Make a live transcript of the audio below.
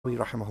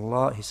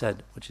rahimahullah, he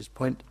said, which is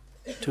point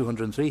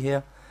 203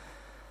 here,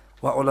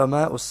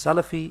 وَعُلَمَاءُ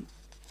السَّلَفِ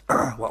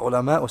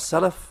وَعُلَمَاءُ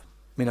السَّلَفِ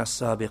مِنَ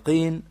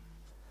السَّابِقِينَ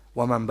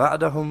وَمَنْ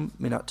بَعْدَهُمْ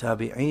مِنَ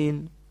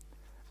التَّابِعِينَ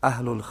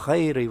أهل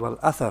الخير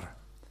والأثر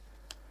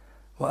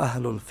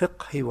وأهل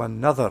الفقه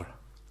والنظر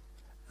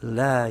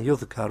لا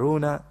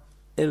يذكرون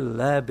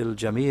إلا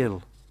بالجميل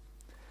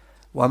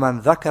ومن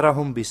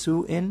ذكرهم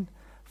بسوء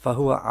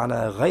فهو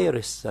على غير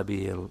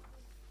السبيل.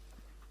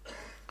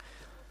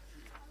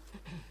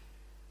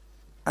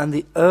 And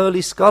the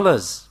early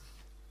scholars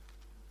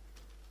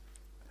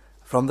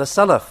from the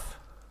Salaf,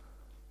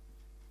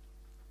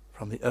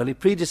 from the early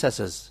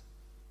predecessors,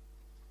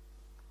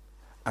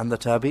 and the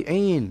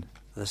Tabi'een,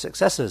 the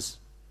successors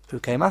who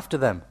came after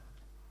them,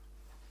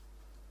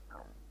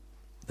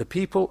 the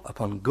people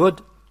upon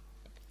good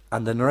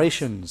and the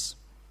narrations,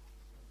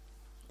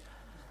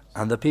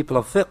 and the people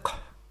of fiqh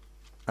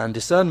and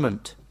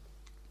discernment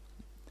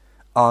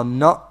are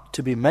not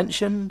to be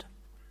mentioned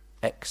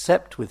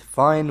except with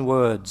fine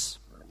words.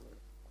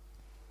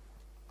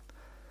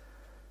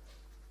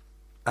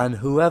 And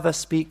whoever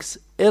speaks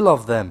ill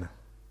of them,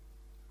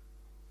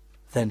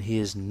 then he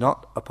is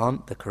not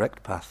upon the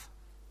correct path.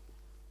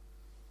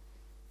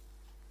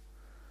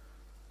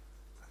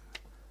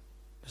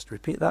 Just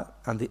repeat that.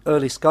 And the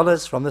early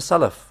scholars from the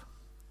Salaf,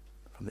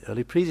 from the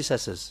early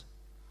predecessors,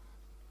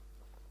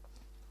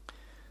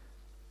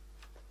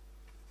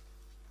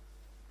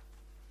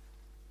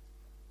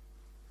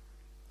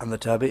 and the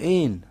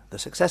Tabi'een, the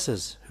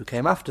successors who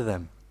came after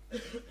them,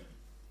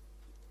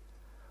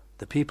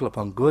 the people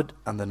upon good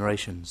and the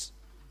narrations,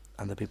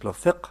 and the people of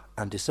fiqh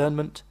and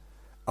discernment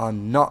are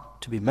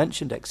not to be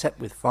mentioned except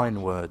with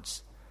fine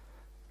words.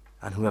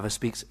 And whoever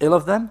speaks ill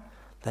of them,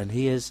 then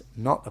he is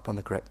not upon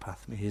the correct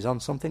path. He is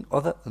on something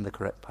other than the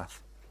correct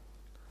path.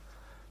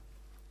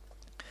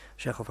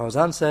 Shaykh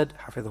al-Fawzan said,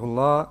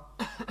 Hafidhullah,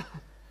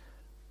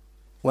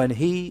 when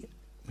he,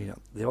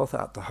 the author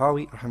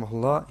at-Tahawi,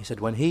 rahimahullah, he said,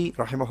 when he,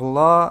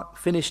 rahimahullah,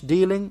 finished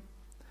dealing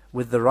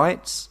with the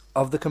rights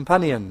of the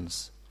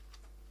companions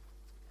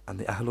and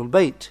the Ahlul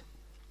Bayt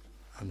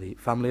and the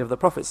family of the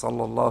Prophet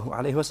sallallahu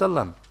alaihi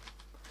wasallam,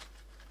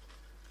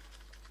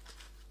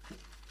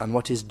 and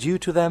what is due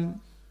to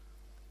them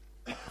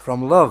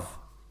from love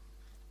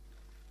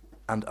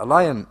and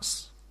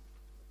alliance,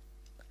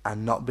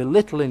 and not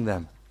belittling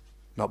them,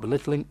 not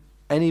belittling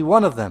any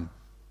one of them,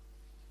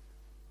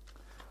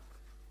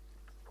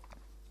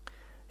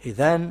 he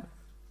then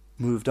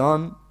moved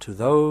on to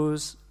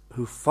those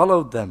who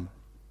followed them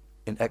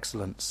in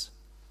excellence.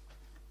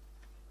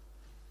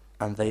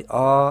 And they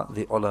are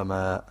the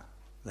Ulamā,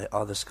 they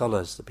are the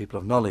scholars, the people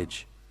of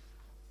knowledge.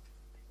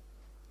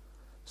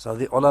 So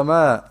the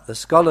Ulamā, the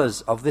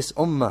scholars of this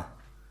ummah,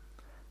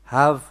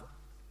 have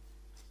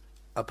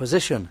a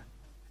position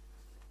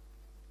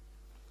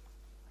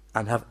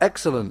and have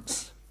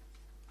excellence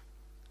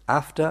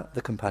after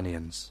the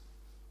companions.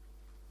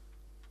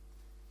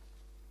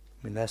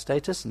 Their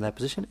status and their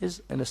position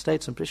is in a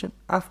state and position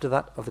after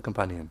that of the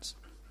companions.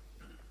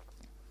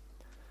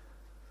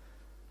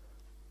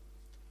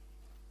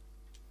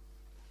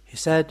 He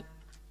said,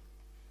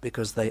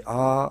 because they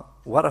are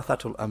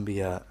warathatul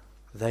anbiya,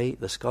 they,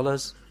 the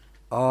scholars,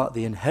 are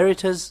the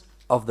inheritors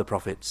of the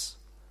prophets.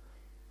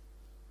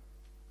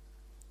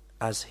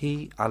 As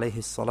he, alayhi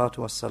salatu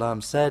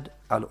wassalam, said,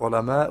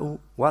 al-ulama'u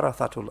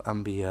warathatul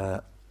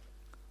anbiya.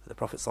 The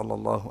Prophet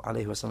sallallahu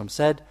alayhi wasallam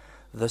said,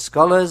 the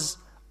scholars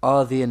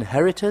are the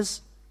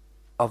inheritors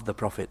of the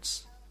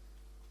prophets.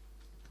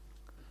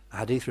 A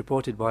hadith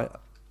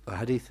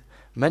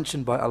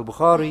mentioned by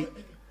Al-Bukhari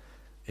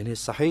in his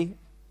Sahih,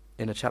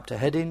 in a chapter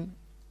heading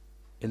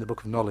in the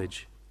book of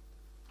knowledge.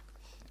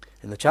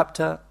 In the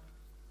chapter,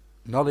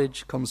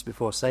 knowledge comes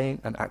before saying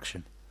and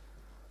action.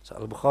 So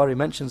Al-Bukhari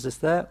mentions this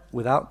there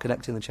without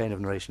connecting the chain of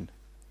narration.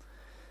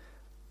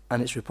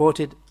 And it's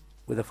reported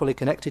with a fully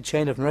connected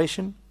chain of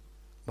narration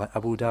by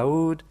Abu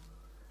Dawud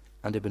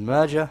and Ibn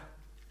Majah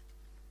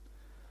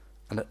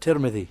and at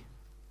Tirmidhi.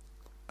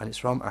 And it's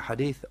from a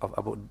hadith of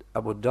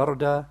Abu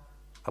Darda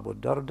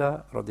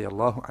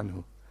radiyallahu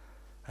anhu,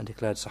 and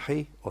declared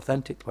Sahih,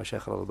 authentic by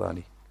Shaykh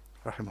al-Albani,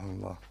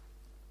 rahimahullah.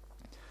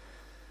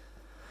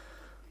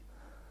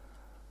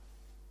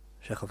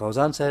 Shaykh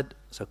al-Fawzan said,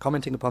 so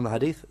commenting upon the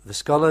hadith, the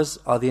scholars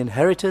are the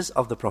inheritors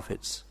of the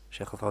prophets.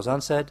 Shaykh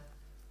al-Fawzan said,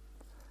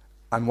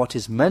 and what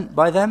is meant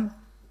by them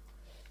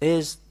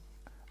is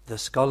the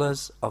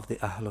scholars of the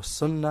Ahlus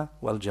Sunnah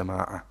wal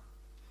Jama'ah,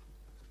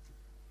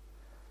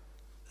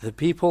 the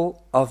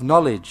people of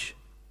knowledge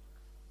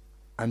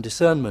and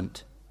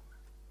discernment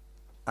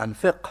and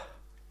fiqh,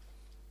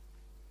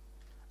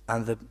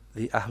 and the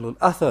Ahlul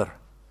Athar,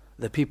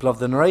 the people of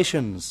the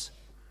narrations,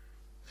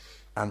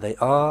 and they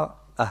are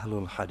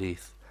Ahlul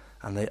Hadith,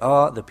 and they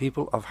are the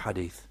people of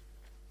Hadith.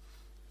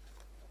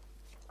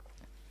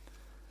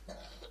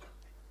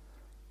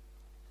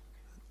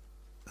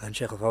 Then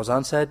Shaykh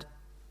al-Fawzan said,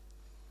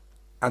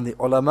 and the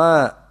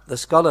Ulamā, the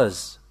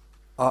scholars,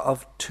 are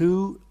of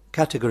two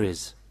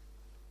categories.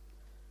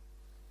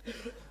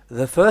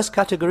 The first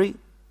category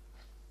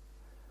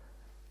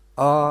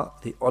are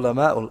the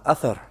Ulamā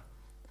al-Athar,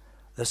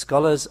 the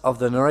scholars of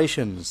the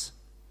narrations.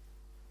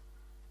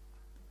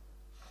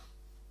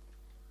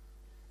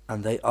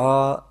 And they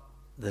are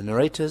the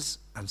narrators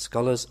and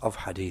scholars of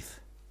hadith.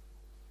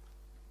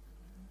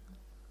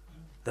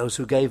 Those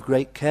who gave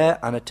great care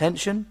and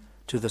attention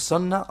to the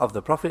sunnah of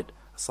the Prophet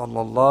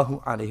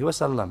sallallahu alaihi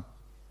wasallam.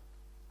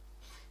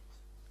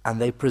 And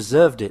they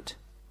preserved it,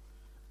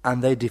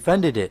 and they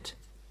defended it,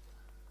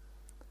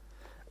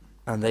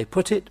 and they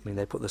put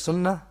the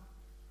sunnah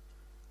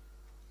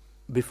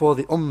before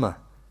the ummah,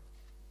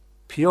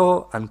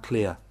 pure and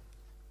clear,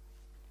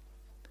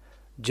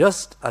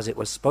 just as it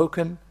was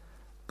spoken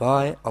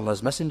by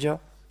Allah's Messenger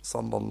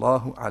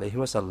sallallahu alaihi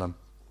wasallam.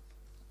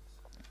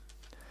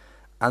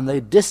 And they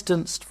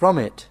distanced from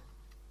it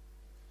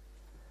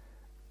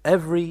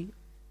every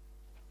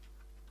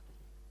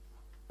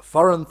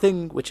foreign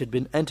thing which had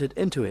been entered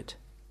into it,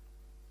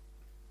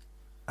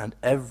 and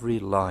every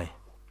lie.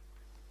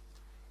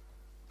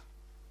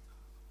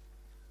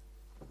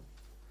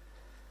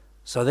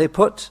 So they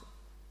put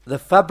the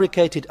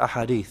fabricated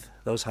ahadith,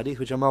 those hadith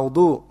which are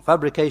mawdu',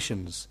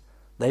 fabrications,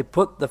 they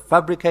put the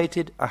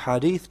fabricated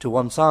ahadith to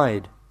one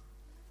side,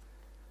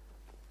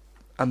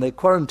 and they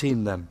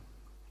quarantined them.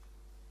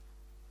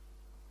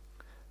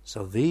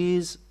 So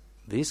these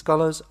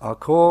scholars are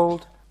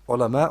called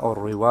Ulamā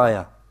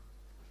al-Riwāyah,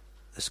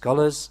 the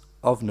scholars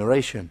of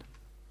narration.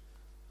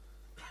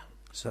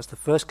 So that's the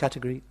first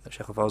category that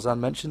Shaykh al-Fawzān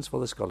mentions for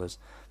the scholars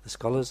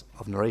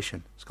of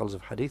narration, scholars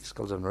of hadith,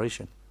 scholars of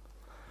narration.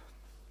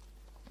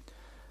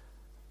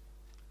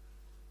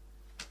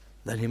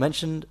 Then he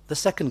mentioned the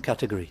second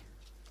category.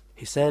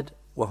 He said,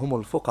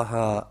 وَهُمُ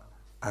الْفُقَهَاء,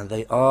 and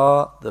they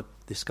are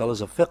the scholars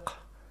of fiqh,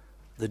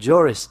 the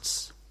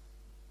jurists.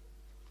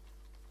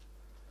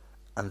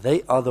 And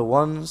they are the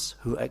ones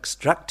who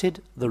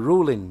extracted the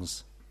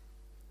rulings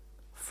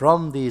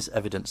from these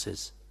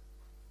evidences,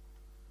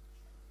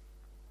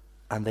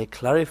 and they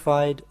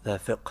clarified their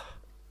fiqh.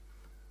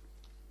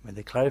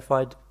 They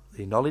clarified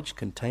the knowledge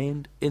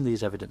contained in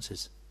these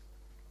evidences,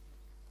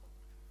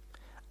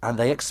 and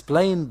they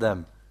explained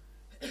them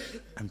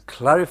and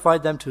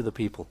clarified them to the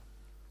people.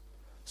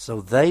 So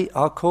they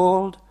are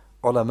called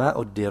Ulamā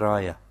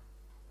ad-Dirāyah,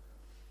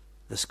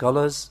 the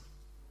scholars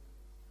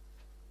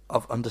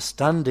of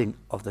understanding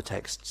of the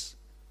texts.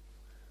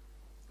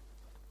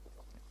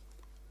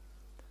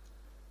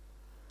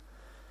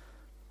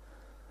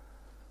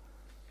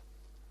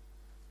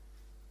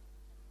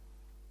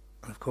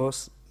 And of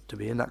course, to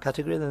be in that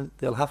category, then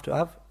they'll have to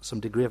have some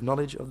degree of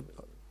knowledge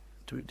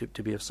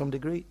to be of some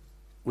degree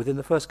within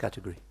the first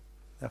category.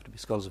 They have to be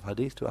scholars of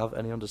hadith to have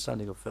any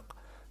understanding of fiqh.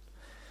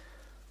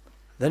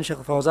 Then Shaykh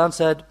al-Fawzān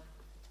said,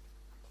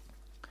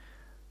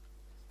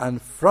 and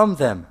from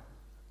them,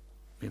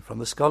 from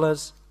the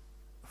scholars,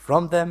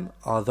 from them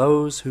are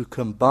those who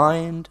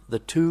combined the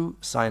two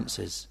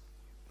sciences,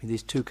 in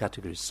these two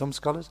categories. Some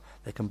scholars,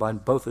 they combine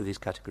both of these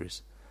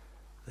categories,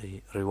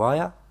 the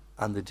riwayah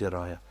and the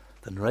dirayah,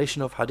 the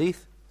narration of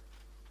hadith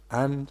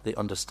and the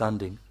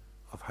understanding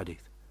of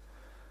hadith.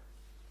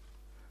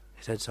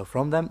 He said, so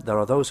from them there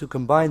are those who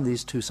combine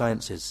these two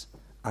sciences,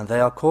 and they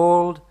are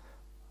called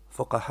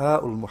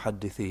fuqaha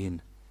al-muhaddithin,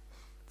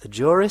 the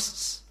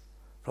jurists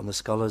from the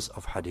scholars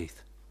of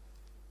hadith,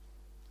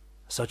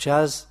 such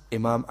as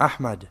Imam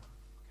Ahmad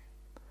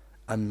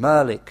and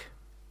Malik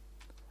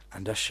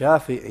and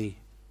Ash-Shafi'i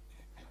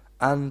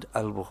and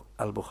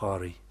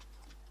Al-Bukhari.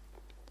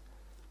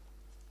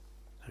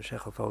 So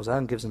Shaykh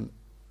al-Fawzān gives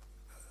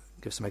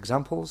some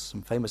examples,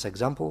 some famous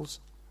examples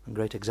and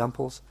great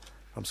examples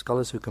from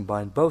scholars who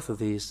combine both of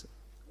these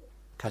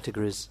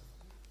categories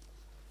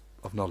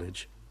of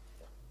knowledge.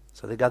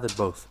 So they gathered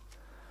both.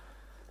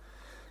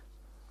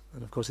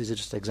 And of course these are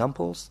just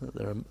examples.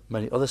 There are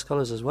many other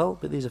scholars as well,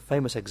 but these are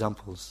famous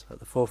examples at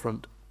the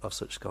forefront of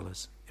such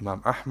scholars.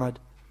 Imam Ahmad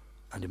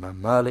and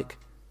Imam Malik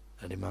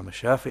and Imam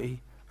Shafi'i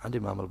and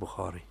Imam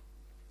al-Bukhari.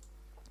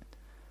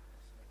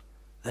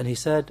 Then he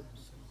said,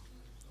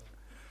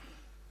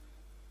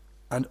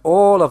 and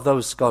all of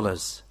those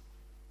scholars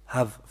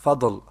have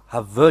fadl,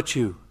 have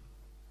virtue.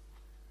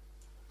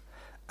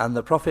 And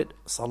the Prophet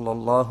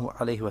sallallahu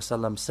alaihi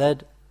wasallam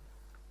said,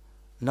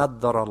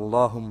 نَضَّرَ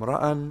اللَّهُ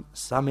امْرَأً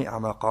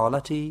سَمِعَ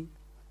مَقَالَتِي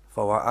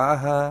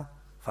فَوَعَاهَا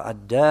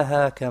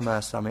فَأَدَّاهَا كَمَا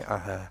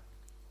سَمِعَهَا.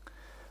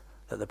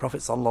 That the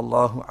Prophet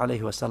sallallahu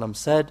alaihi wasallam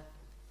said,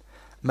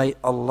 may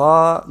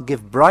Allah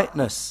give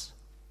brightness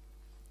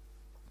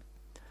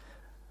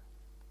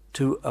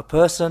to a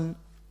person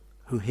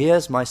who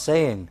hears my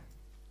saying,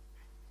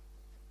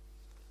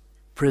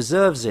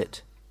 preserves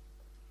it,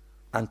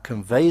 and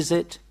conveys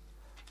it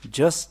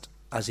just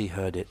as he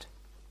heard it.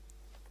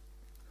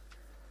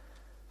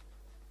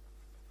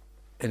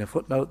 In a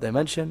footnote they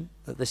mention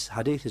that this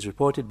hadith is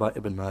reported by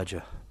Ibn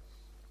Majah.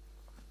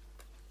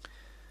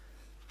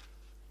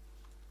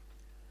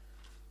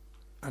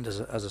 And as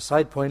a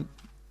side point,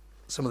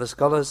 some of the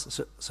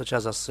scholars, such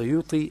as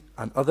As-Suyuti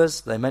and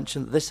others, they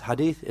mention that this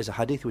hadith is a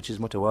hadith which is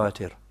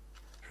mutawatir,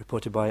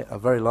 reported by a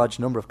very large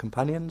number of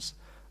companions,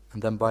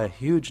 and then by a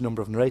huge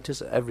number of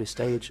narrators at every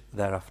stage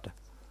thereafter.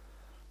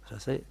 So I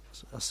say,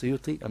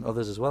 As-Suyuti and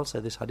others as well say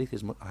this hadith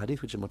is a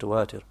hadith which is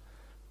mutawatir.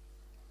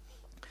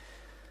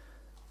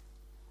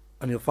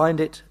 And you'll find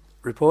it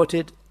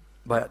reported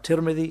by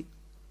At-Tirmidhi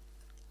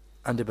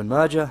and Ibn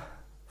Majah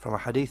from a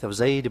hadith of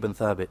Zayd ibn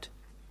Thabit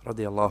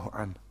radiyallahu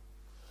an,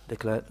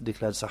 declared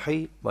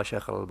Sahih by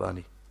Shaykh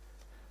al-Albani.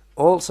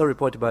 Also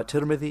reported by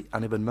At-Tirmidhi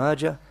and Ibn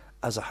Majah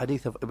as a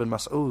hadith of Ibn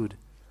Mas'ud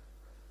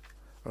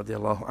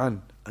radiyallahu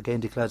an, again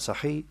declared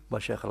Sahih by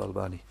Shaykh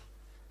al-Albani.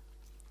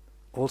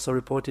 Also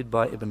reported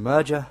by Ibn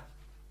Majah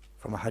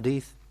from a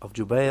hadith of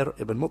Jubair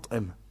ibn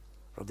Mut'im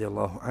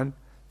radiyallahu an,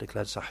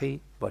 declared Sahih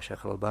by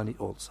Shaykh al-Albani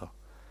also,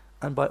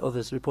 and by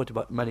others, reported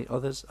by many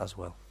others as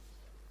well.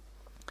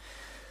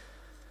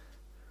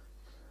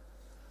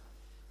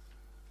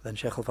 Then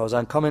Shaykh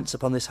al-Fawzan comments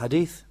upon this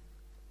hadith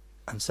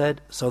and said,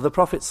 so the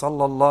Prophet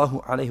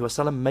sallallahu alaihi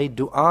wasallam made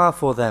dua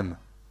for them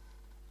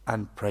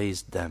and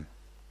praised them.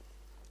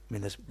 I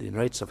mean, the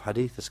narrators of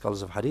hadith, the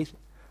scholars of hadith,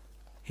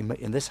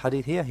 in this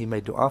hadith here, he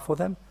made dua for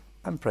them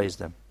and praised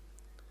them.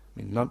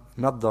 I mean, نَضَّرَ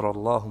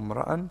اللَّهُ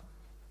امْرَأً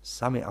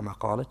سَمِعَ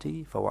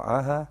مَقَالَتِي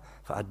فَوَعَاهَا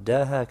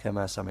فَأَدَّاهَا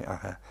كَمَا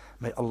سَمِعَهَا.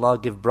 May Allah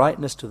give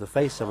brightness to the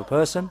face of a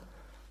person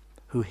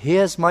who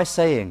hears my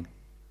saying,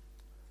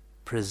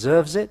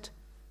 preserves it,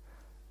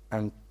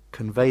 and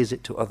conveys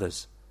it to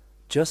others,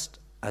 just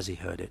as he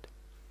heard it.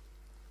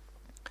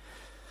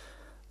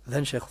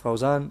 Then Shaykh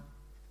Fawzan,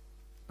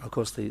 of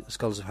course the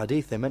scholars of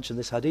hadith, they mention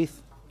this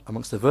hadith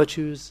amongst the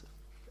virtues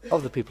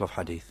of the people of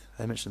hadith.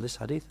 They mentioned this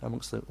hadith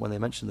when they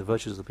mentioned the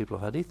virtues of the people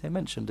of hadith, they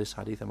mentioned this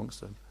hadith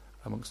amongst them.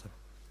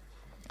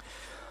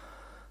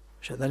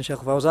 Then Shaykh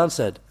Fawzan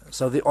said,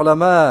 so the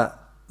Ulamā,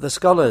 the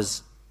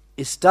scholars,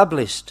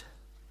 established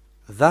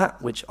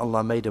that which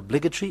Allah made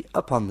obligatory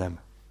upon them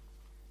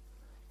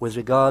with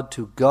regard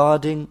to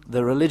guarding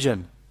the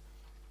religion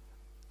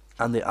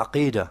and the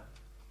aqidah,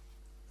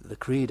 the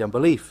creed and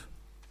belief.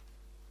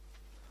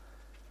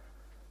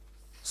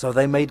 So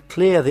they made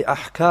clear the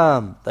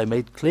ahkam, they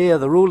made clear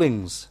the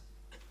rulings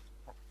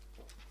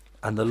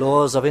and the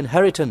laws of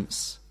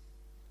inheritance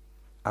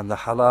and the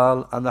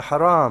halal and the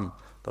haram,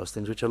 those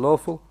things which are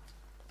lawful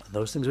and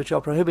those things which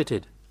are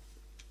prohibited.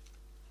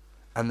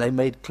 And they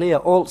made clear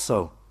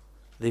also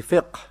the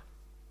fiqh,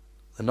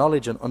 the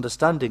knowledge and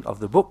understanding of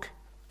the book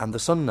and the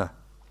sunnah.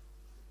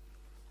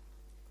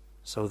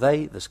 So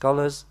they, the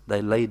scholars,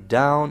 they laid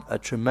down a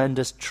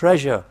tremendous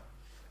treasure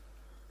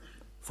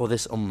for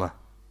this ummah,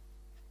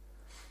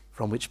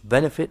 from which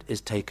benefit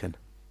is taken,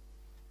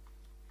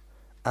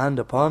 and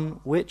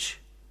upon which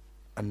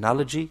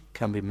analogy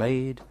can be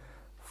made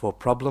for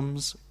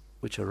problems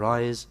which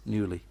arise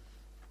newly.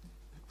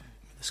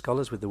 The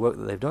scholars, with the work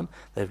that they've done,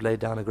 they've laid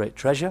down a great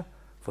treasure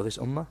for this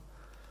ummah,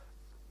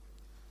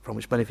 from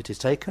which benefit is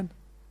taken,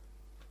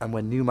 and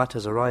when new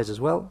matters arise as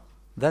well,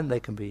 then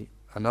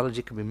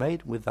analogy can be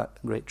made with that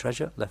great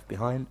treasure left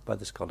behind by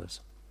the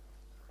scholars.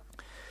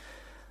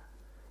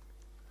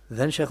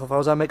 Then Shaykh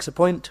al-Fawzan makes a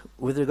point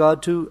with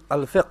regard to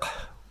al-fiqh,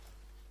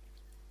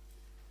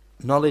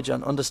 knowledge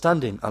and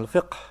understanding.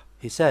 Al-fiqh,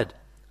 he said,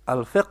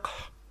 al-fiqh,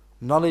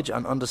 knowledge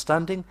and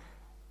understanding,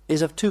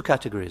 is of two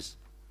categories.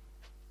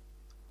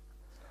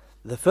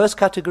 The first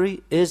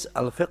category is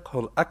al-fiqh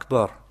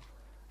al-akbar,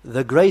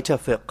 the greater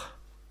fiqh,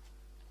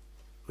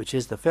 which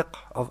is the fiqh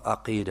of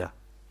aqidah,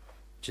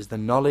 which is the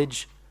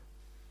knowledge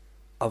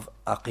of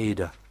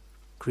aqidah,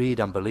 creed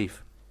and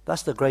belief.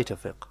 That's the greater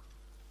fiqh.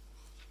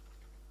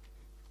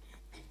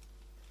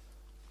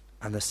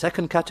 And the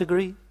second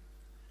category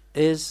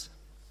is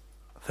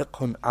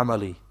fiqhun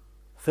amali,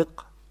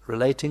 fiqh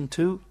relating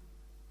to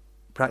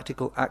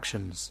practical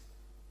actions.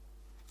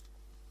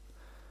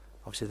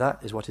 Obviously that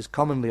is what is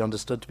commonly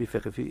understood to be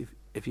fiqh.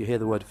 If you hear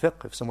the word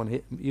fiqh, if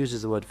someone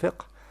uses the word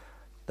fiqh,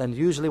 then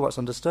usually what's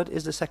understood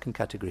is the second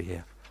category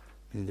here,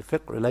 meaning the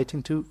fiqh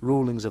relating to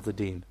rulings of the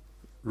deen,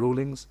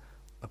 rulings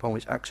upon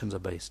which actions are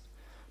based.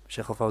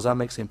 Shaykh al-Fawzan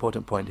makes the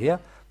important point here.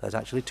 There's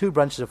actually two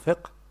branches of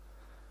fiqh.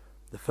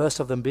 The first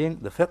of them being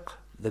the fiqh,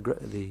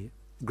 the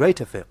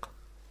greater fiqh,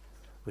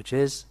 which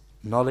is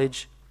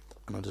knowledge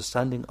and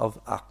understanding of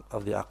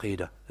the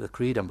aqidah, the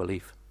creed and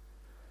belief.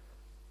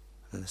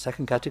 And the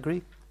second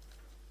category,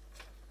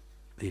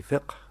 the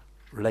fiqh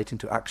relating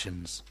to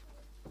actions.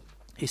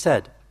 He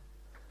said,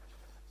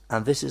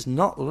 and this is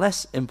not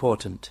less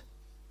important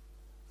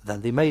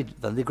than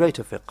the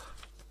greater fiqh.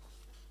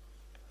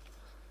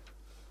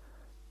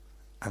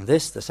 And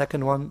this, the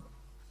second one,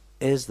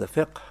 is the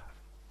fiqh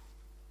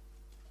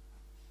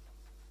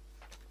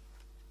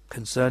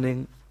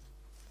concerning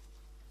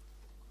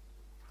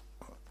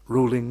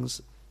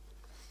rulings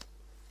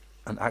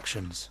and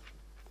actions.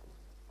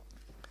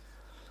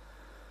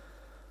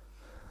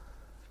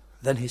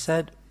 Then he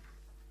said,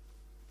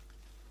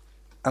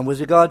 and with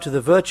regard to the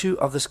virtue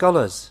of the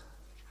scholars,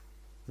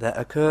 there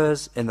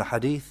occurs in the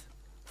hadith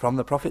from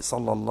the Prophet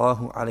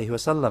sallallahu alaihi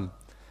wasallam,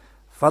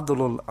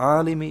 فضل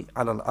العالم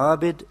على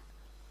العابد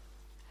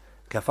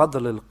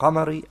كفضل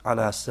القمر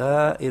على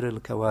سائر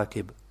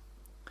الكواكب.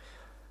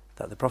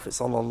 That the Prophet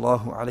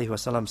sallallahu alaihi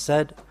wasallam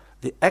said,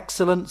 the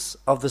excellence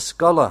of the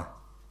scholar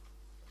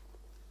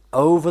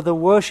over the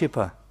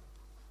worshipper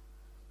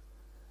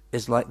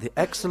is like the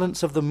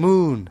excellence of the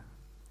moon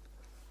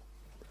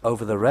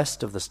over the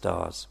rest of the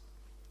stars.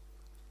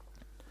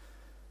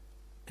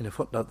 In a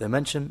footnote they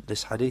mention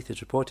this hadith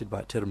is reported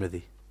by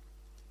Tirmidhi.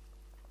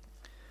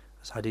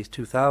 It's hadith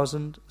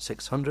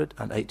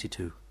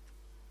 2682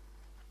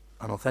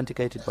 and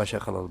authenticated by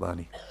Shaykh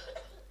al-Albani.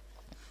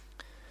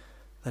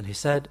 Then he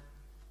said,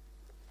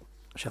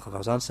 Shaykh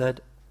al-Fawzan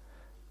said,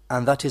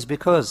 and that is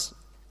because,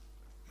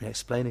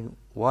 explaining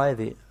why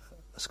the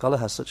scholar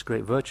has such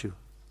great virtue,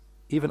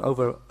 even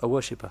over a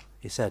worshipper,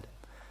 he said,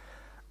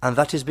 and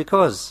that is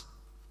because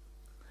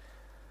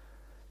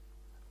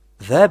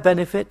their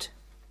benefit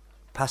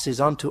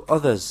passes on to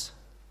others.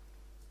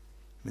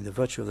 The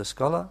virtue of the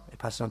scholar, it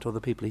passes on to other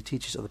people. He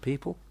teaches other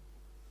people,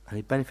 and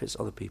he benefits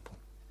other people.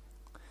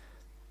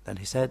 Then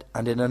he said,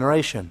 and in a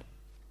narration,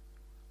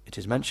 it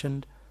is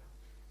mentioned,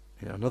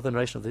 another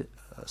narration of the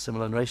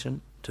similar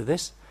narration to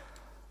this,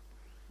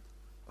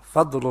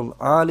 فضل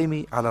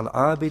العالم على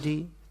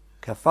العابد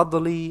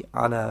كفضلي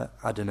على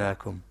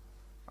أدناكم.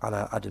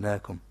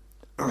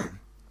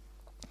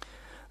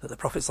 That the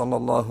Prophet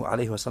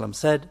ﷺ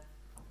said,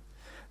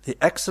 the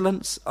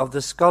excellence of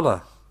the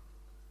scholar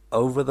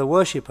over the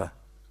worshipper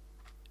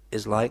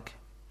is like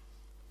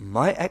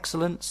my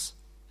excellence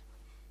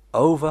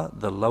over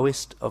the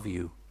lowest of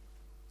you.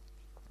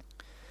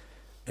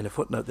 In a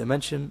footnote they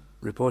mention,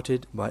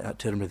 reported by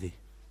At-Tirmidhi,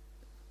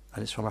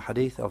 and it's from a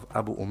hadith of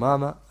Abu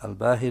Ulamā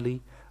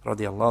al-Bahili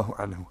radiyallahu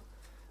anhu,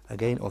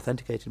 again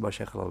authenticated by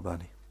Shaykh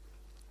al-Albani.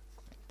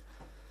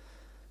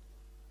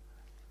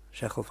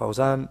 Shaykh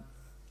al-Fawzan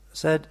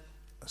said,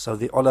 so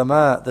the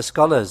Ulamā, the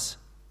scholars,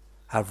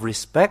 have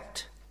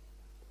respect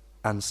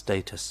and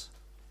status.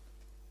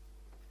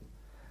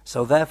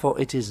 So therefore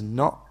it is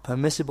not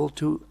permissible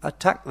to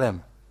attack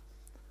them,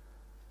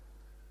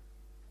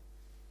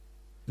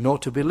 nor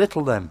to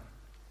belittle them,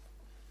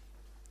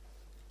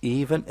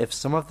 even if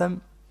some of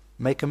them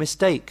make a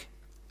mistake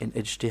in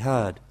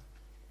ijtihad,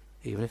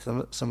 even if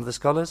some of the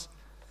scholars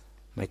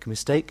make a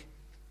mistake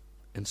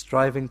in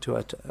striving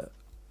to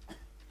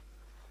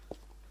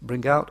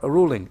bring out a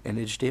ruling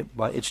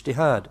by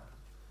ijtihad.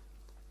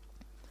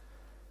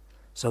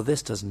 So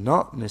this does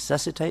not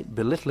necessitate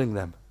belittling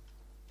them,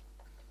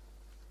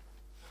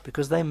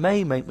 because they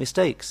may make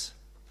mistakes.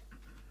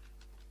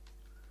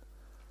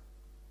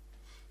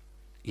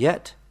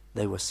 Yet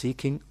they were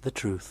seeking the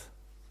truth.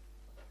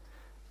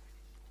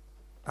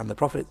 And the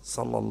Prophet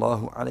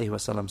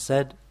ﷺ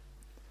said,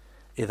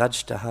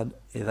 إِذَا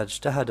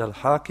اجْتَهَدَ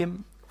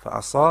الْحَاكِمْ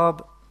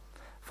فَأَصَابَ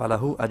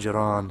فَلَهُ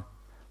أَجْرَانِ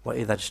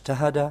وَإِذَا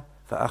اجْتَهَدَ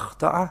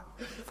فَأَخْطَأَ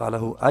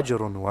فَلَهُ أَجْرٌ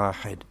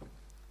وَاحِدٌ.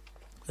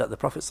 That the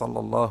Prophet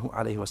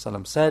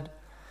ﷺ said,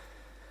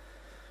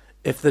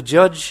 if the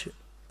judge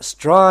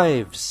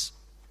strives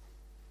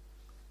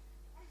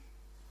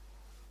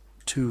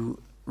to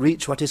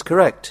reach what is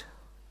correct,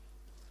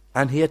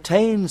 and he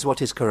attains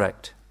what is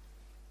correct,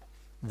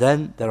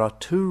 then there are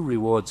 2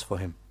 rewards for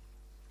him.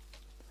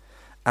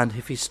 And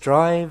if he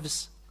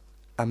strives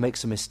and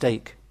makes a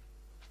mistake,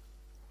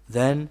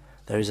 then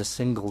there is a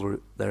single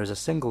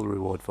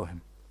reward for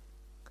him.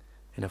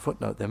 In a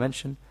footnote they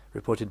mention,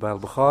 reported by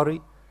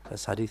Al-Bukhari,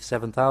 as hadith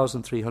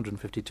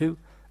 7352,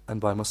 and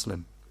by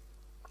Muslim.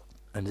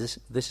 And this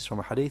is from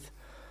a hadith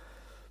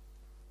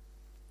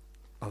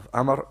of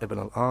Amr ibn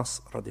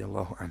al-As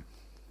radiyallahu anhu.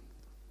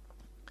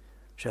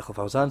 Shaykh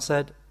al-Fawzan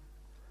said,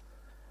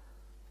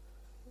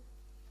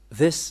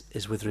 this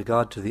is with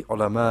regard to the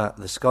ulama,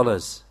 the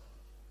scholars,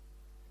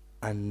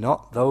 and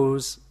not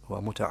those who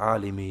are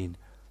muta'alimeen,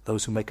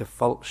 those who make a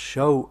false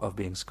show of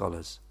being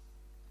scholars.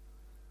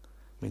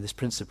 This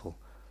principle,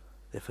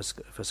 if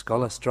a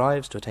scholar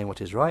strives to attain what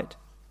is right,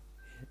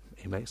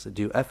 he makes a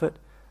due effort,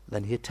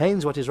 then he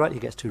attains what is right, he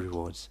gets 2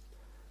 rewards.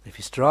 If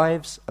he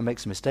strives and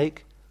makes a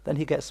mistake, then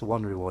he gets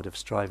 1 reward of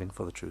striving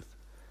for the truth.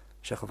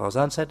 Shaykh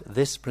al-Fawzan said,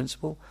 this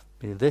principle,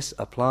 meaning this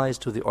applies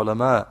to the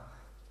ulama,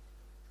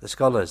 the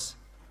scholars,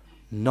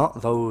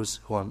 not those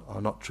who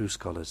are not true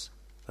scholars,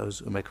 those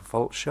who make a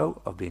false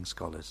show of being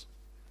scholars.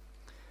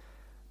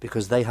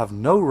 Because they have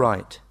no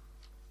right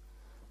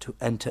to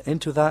enter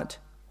into that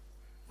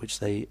which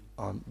they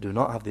do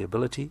not have the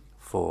ability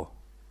for.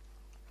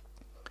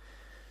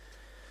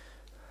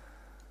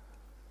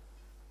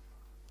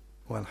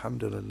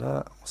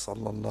 Walhamdulillah, wa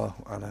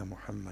sallallahu ala Muhammad.